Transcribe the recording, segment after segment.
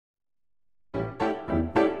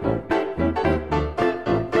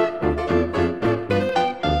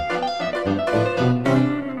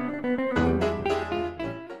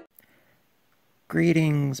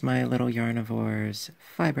Greetings, my little yarnivores.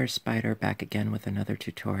 Fiber Spider back again with another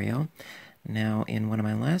tutorial. Now, in one of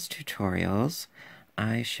my last tutorials,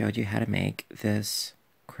 I showed you how to make this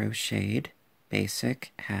crocheted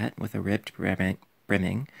basic hat with a ribbed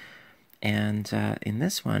brimming. And in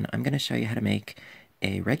this one, I'm going to show you how to make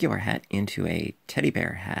a regular hat into a teddy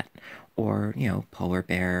bear hat, or, polar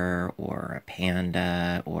bear, or a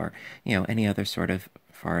panda, or, any other sort of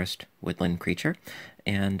forest woodland creature.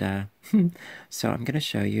 And so I'm going to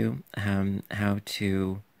show you how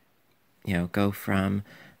to, go from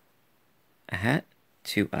a hat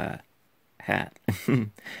to a hat.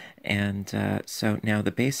 And so now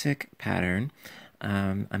the basic pattern,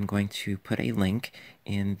 I'm going to put a link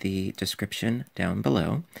in the description down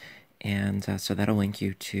below. And so that'll link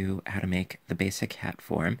you to how to make the basic hat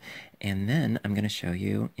form. And then I'm going to show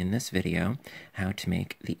you in this video how to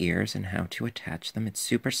make the ears and how to attach them. It's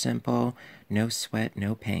super simple, no sweat,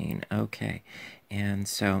 no pain. Okay, and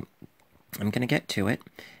so I'm going to get to it,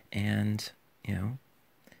 and,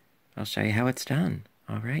 I'll show you how it's done.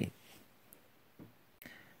 All right.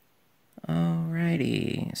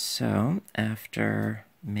 Alrighty, so after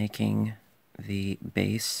making the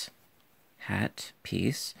base hat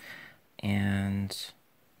piece, and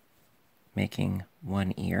making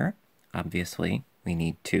one ear, obviously we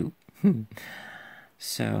need two.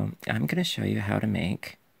 So I'm going to show you how to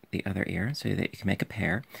make the other ear so that you can make a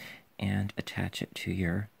pair and attach it to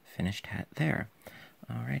your finished hat there.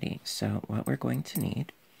 Alrighty, so what we're going to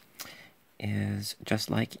need is,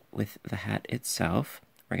 just like with the hat itself,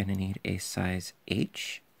 we're going to need a size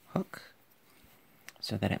H hook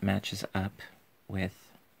so that it matches up with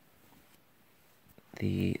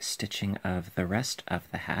the stitching of the rest of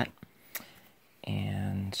the hat.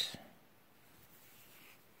 And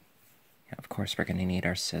of course we're going to need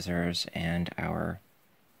our scissors and our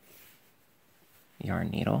yarn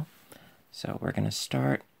needle. So we're going to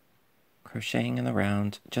start crocheting in the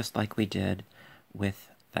round just like we did with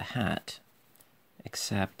the hat,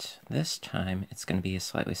 except this time it's going to be a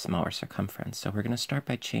slightly smaller circumference. So we're going to start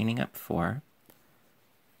by chaining up 4,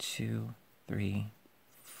 2, 3,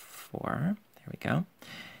 4. There we go.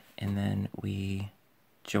 And then we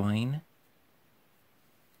join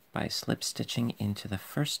by slip stitching into the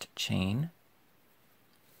first chain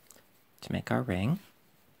to make our ring.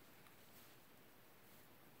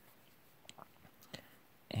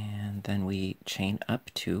 And then we chain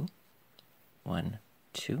up 2, 1,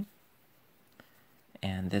 2.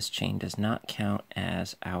 And this chain does not count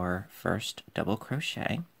as our first double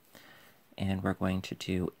crochet. And we're going to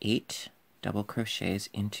do 8 double crochets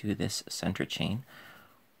into this center chain.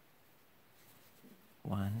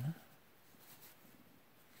 1,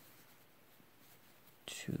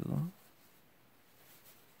 2,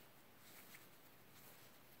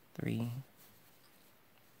 3,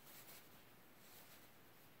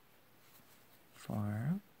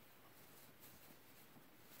 4,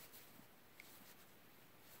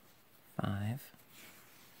 5,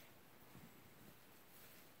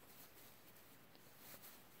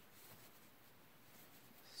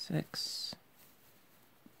 6,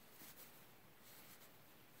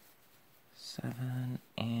 7,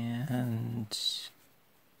 and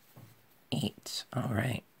 8. All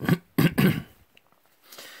right. We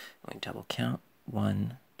double count.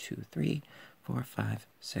 1, 2, 3, 4, 5,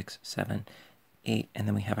 6, 7, 8, and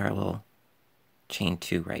then we have our little chain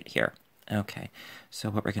 2 right here. Okay, so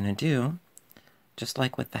what we're going to do, just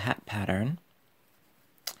like with the hat pattern,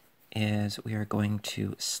 is we are going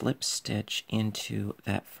to slip stitch into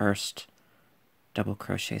that first double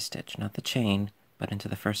crochet stitch, not the chain, but into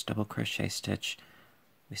the first double crochet stitch.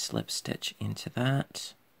 We slip stitch into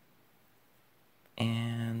that,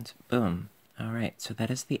 and boom. All right, so that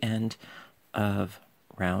is the end of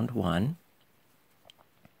round 1.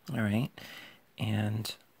 All right,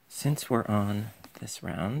 and since we're on this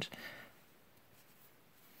round,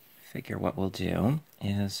 figure what we'll do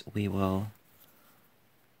is we will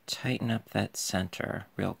tighten up that center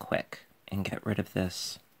real quick and get rid of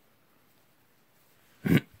this,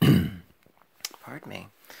 pardon me,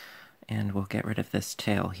 and we'll get rid of this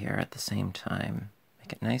tail here at the same time.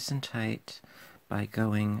 Make it nice and tight by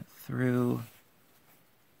going through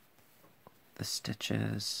the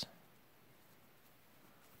stitches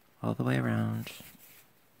all the way around.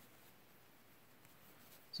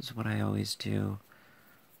 This is what I always do,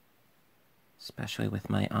 especially with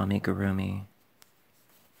my amigurumi.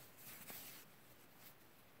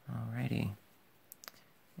 Alrighty,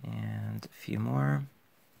 and a few more.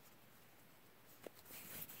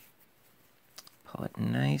 Pull it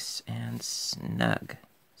nice and snug.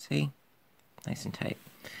 See? Nice and tight.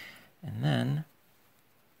 And then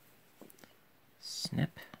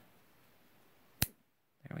snip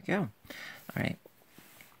There we go. All right.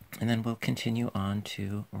 And then we'll continue on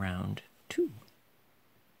to round 2.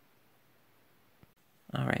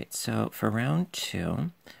 All right, so for round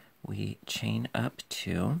 2, we chain up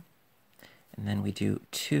 2, and then we do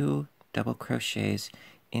 2 double crochets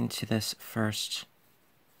into this first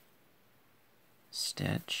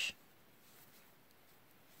stitch.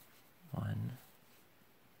 1,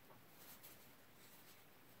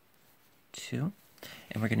 2,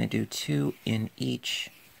 and we're going to do 2 in each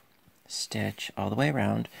stitch all the way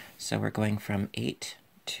around. So we're going from 8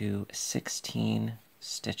 to 16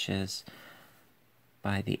 stitches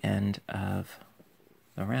by the end of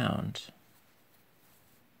the round.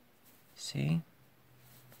 See?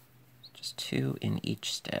 Just 2 in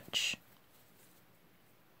each stitch.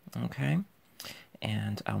 Okay?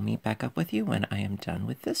 And I'll meet back up with you when I am done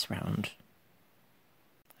with this round.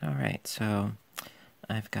 Alright, so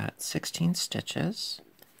I've got 16 stitches,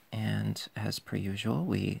 and as per usual,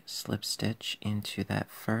 we slip stitch into that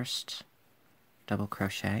first double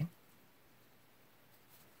crochet,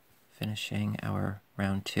 finishing our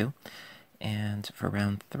round 2. And for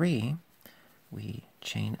round 3, we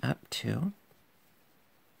chain up 2,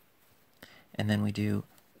 and then we do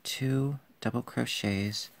 2 double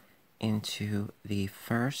crochets into the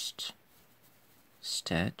first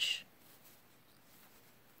stitch,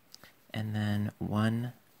 and then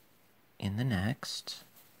 1 in the next,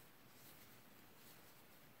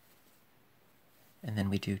 and then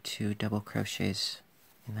we do 2 double crochets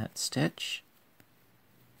in that stitch,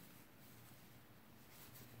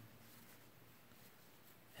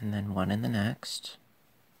 and then 1 in the next,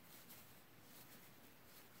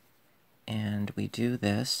 and we do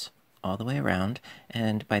this all the way around,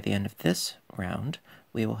 and by the end of this round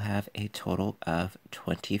we will have a total of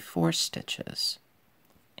 24 stitches.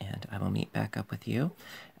 And I will meet back up with you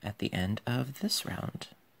at the end of this round.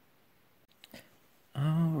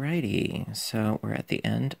 Alrighty, so we're at the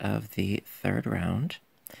end of the 3rd round,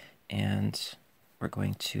 and we're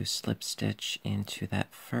going to slip stitch into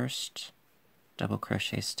that first double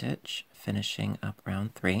crochet stitch, finishing up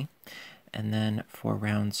round 3. And then for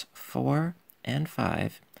rounds 4 and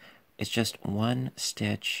 5, it's just 1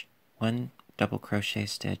 stitch, 1 double crochet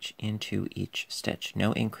stitch into each stitch,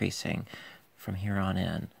 no increasing from here on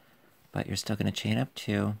in. But you're still going to chain up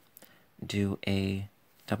 2, do a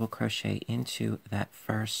double crochet into that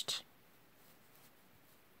first,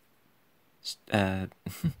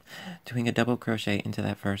 doing a double crochet into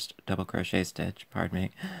that first double crochet stitch, pardon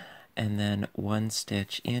me, and then 1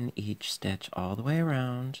 stitch in each stitch all the way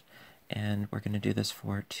around, and we're going to do this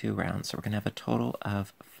for 2 rounds. So we're going to have a total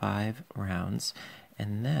of 5 rounds,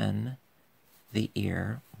 and then the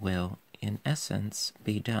ear will, in essence,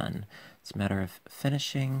 be done. It's a matter of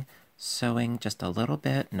finishing, sewing just a little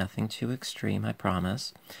bit, nothing too extreme, I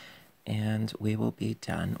promise, and we will be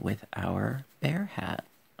done with our bear hat.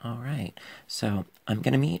 All right, so I'm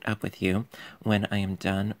going to meet up with you when I am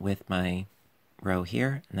done with my row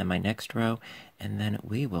here, and then my next row, and then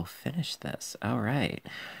we will finish this. All right,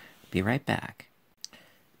 be right back.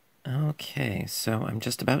 Okay, so I'm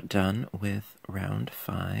just about done with round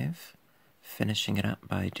 5, finishing it up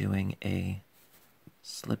by doing a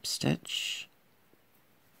slip stitch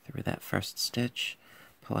through that first stitch,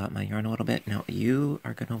 pull out my yarn a little bit. Now you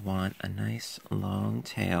are going to want a nice long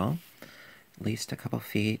tail, at least a couple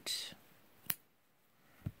feet,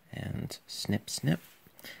 and snip, snip.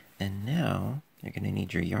 And now you're going to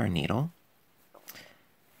need your yarn needle,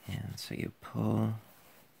 and so you pull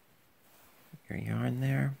your yarn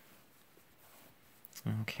there.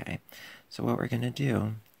 Okay, so what we're going to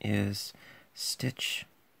do is stitch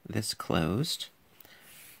this closed.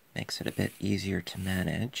 Makes it a bit easier to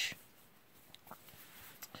manage.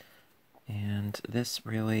 And this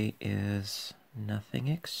really is nothing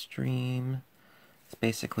extreme. It's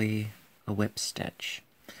basically a whip stitch.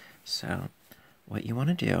 So what you want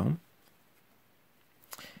to do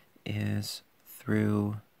is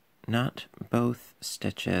through not both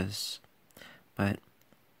stitches, but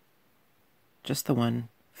just the one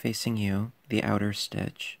facing you, the outer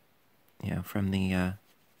stitch, from the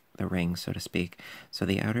ring, so to speak. So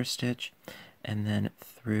the outer stitch, and then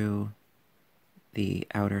through the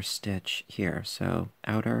outer stitch here. So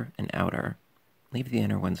outer and outer. Leave the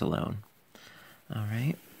inner ones alone. All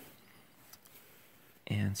right.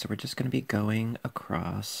 And so we're just going to be going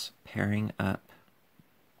across, pairing up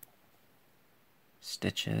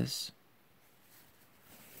stitches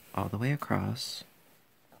all the way across.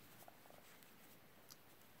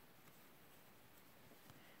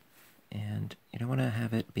 And you don't want to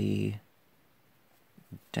have it be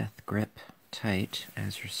death grip tight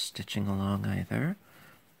as you're stitching along either,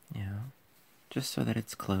 just so that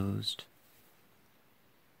it's closed.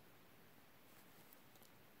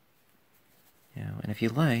 And if you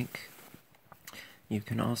like, you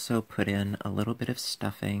can also put in a little bit of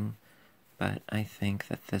stuffing, but I think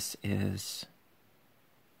that this is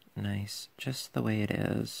nice just the way it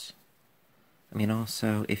is. I mean,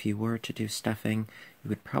 also, if you were to do stuffing, you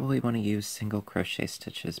would probably want to use single crochet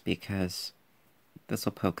stitches because this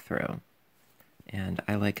will poke through. And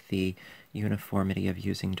I like the uniformity of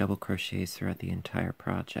using double crochets throughout the entire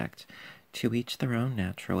project. To each their own,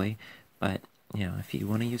 naturally, but, you know, if you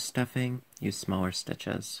want to use stuffing, use smaller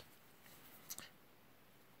stitches.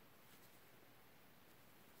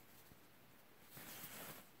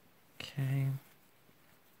 Okay.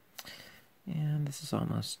 And this is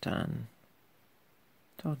almost done.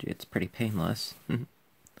 Told you it's pretty painless.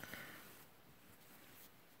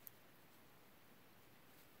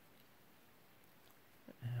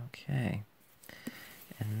 Okay.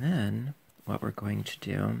 And then what we're going to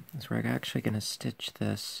do is we're actually going to stitch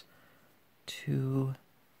this to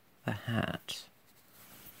the hat.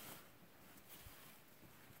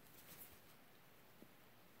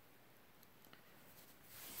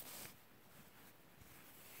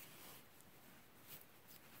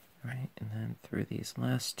 Right, and then through these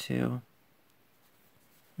last two.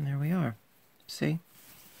 And there we are. See?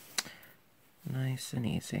 Nice and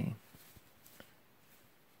easy.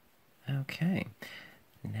 Okay.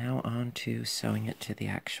 Now on to sewing it to the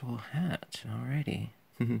actual hat. Alrighty.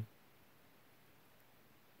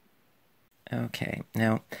 Okay,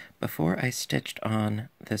 now before I stitched on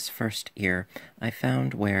this first ear, I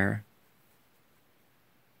found where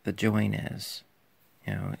the join is.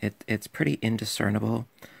 You know, it's pretty indiscernible,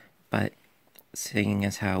 but seeing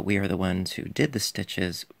as how we are the ones who did the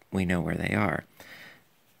stitches, we know where they are.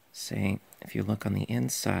 See, if you look on the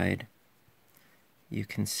inside, you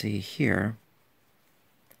can see here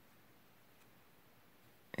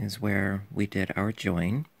is where we did our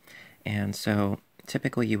join, and so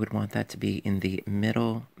typically you would want that to be in the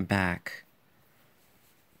middle back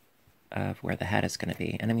of where the hat is going to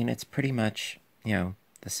be. And I mean, it's pretty much, you know,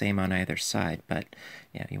 the same on either side, but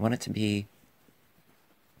yeah, you want it to be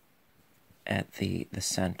at the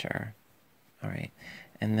center. All right,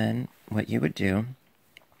 and then what you would do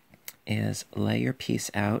is lay your piece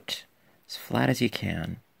out as flat as you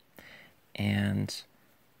can, and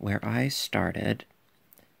where I started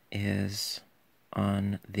is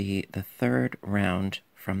on the third round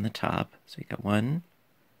from the top. So we got 1,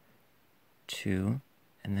 2,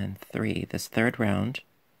 and then 3. This third round,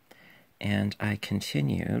 and I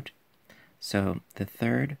continued. So the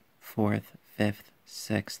 3rd, 4th, 5th,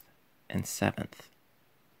 6th, and 7th.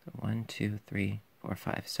 So 1, 2, 3, 4,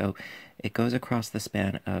 5. So it goes across the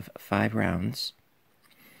span of 5 rounds.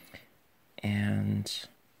 And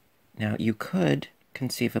now you could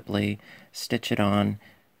conceivably stitch it on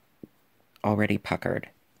already puckered,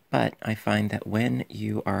 but I find that when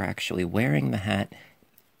you are actually wearing the hat,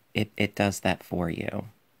 it does that for you.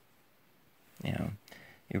 You know,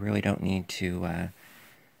 you really don't need to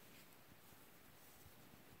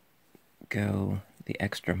go the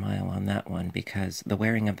extra mile on that one, because the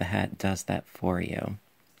wearing of the hat does that for you.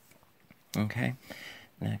 Okay,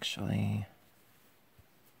 and actually,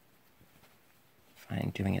 I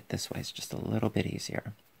find doing it this way is just a little bit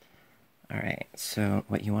easier. All right, so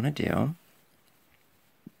what you want to do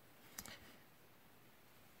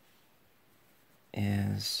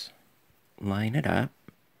is line it up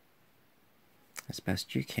as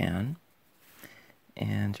best you can,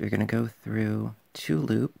 and you're going to go through 2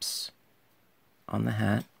 loops on the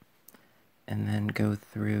hat, and then go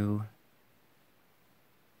through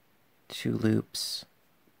 2 loops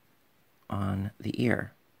on the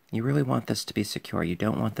ear. You really want this to be secure. You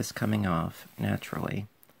don't want this coming off naturally.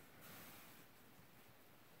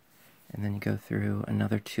 And then you go through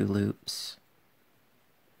another 2 loops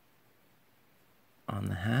on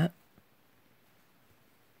the hat,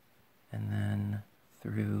 and then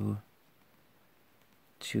through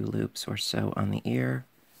 2 loops or so on the ear.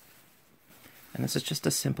 And this is just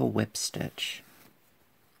a simple whip stitch.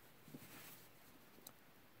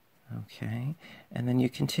 Okay, and then you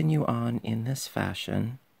continue on in this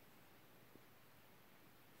fashion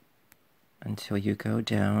until you go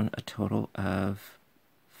down a total of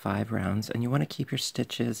 5 rounds, and you want to keep your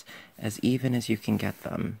stitches as even as you can get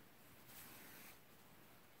them.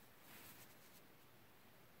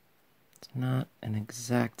 It's not an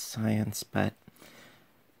exact science, but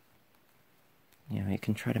you know, you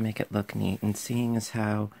can try to make it look neat, and seeing as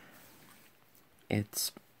how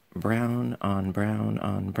it's brown on brown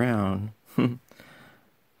on brown, you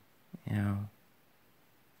know,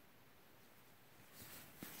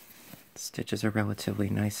 stitches are relatively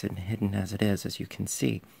nice and hidden as it is, as you can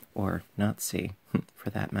see, or not see, for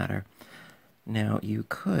that matter. Now, you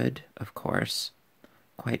could, of course,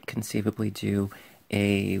 quite conceivably do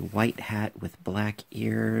a white hat with black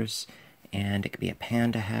ears, and it could be a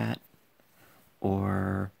panda hat,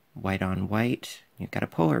 or white on white, you've got a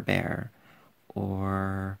polar bear,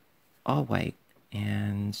 or all white,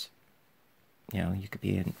 and you could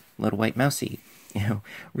be a little white mousey,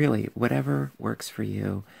 really, whatever works for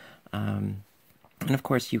you. And of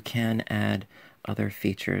course, you can add other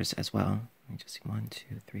features as well. Let me just see, 1,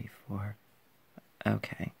 2, 3, 4.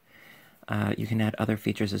 Okay. You can add other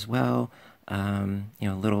features as well.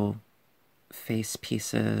 Little face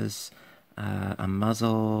pieces, a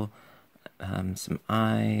muzzle, some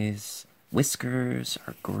eyes, whiskers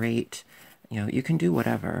are great. You can do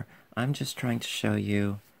whatever. I'm just trying to show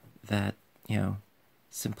you that,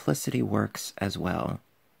 simplicity works as well.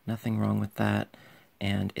 Nothing wrong with that.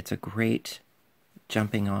 And it's a great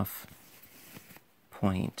jumping off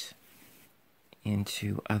point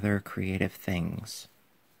into other creative things.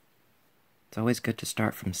 It's always good to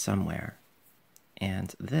start from somewhere.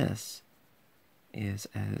 And this is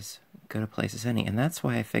as good a place as any. And that's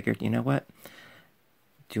why I figured, you know what?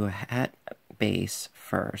 Do a hat base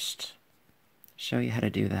first. Show you how to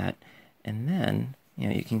do that. And then,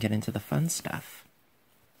 you can get into the fun stuff.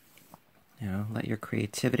 Let your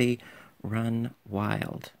creativity run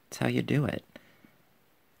wild. That's how you do it.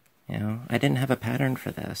 I didn't have a pattern for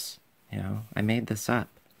this. I made this up.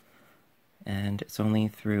 And it's only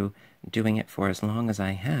through doing it for as long as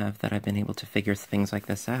I have that I've been able to figure things like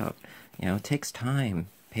this out. It takes time,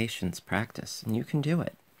 patience, practice, and you can do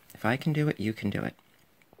it. If I can do it, you can do it.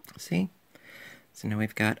 See? So now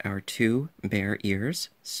we've got our 2 bear ears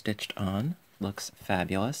stitched on. Looks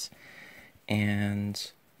fabulous.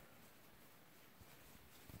 And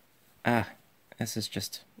this is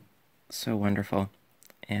just so wonderful.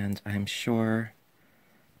 And I'm sure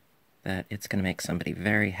that it's going to make somebody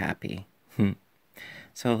very happy.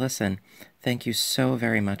 So listen, thank you so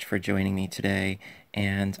very much for joining me today,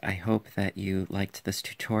 and I hope that you liked this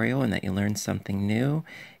tutorial and that you learned something new.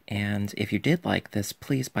 And if you did like this,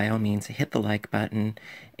 please by all means hit the like button,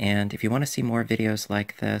 and if you want to see more videos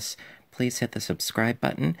like this, please hit the subscribe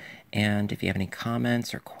button. And if you have any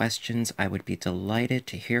comments or questions, I would be delighted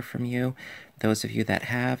to hear from you. Those of you that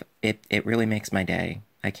have, it really makes my day.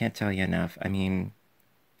 I can't tell you enough. I mean,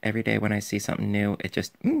 every day when I see something new, it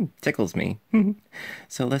just tickles me.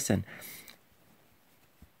 So listen,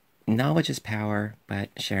 knowledge is power, but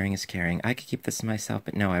sharing is caring. I could keep this to myself,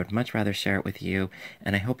 but no, I would much rather share it with you,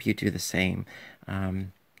 and I hope you do the same.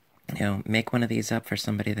 Make one of these up for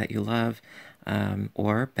somebody that you love,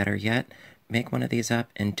 or better yet, make one of these up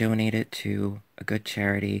and donate it to a good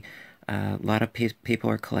charity. A lot of people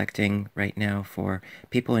are collecting right now for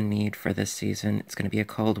people in need for this season. It's going to be a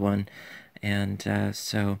cold one. And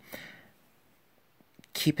so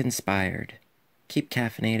keep inspired, keep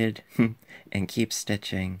caffeinated, and keep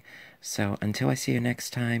stitching. So until I see you next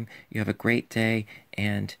time, you have a great day,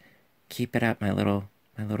 and keep it up, my little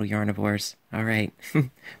yarnivores. All right,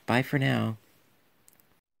 bye for now.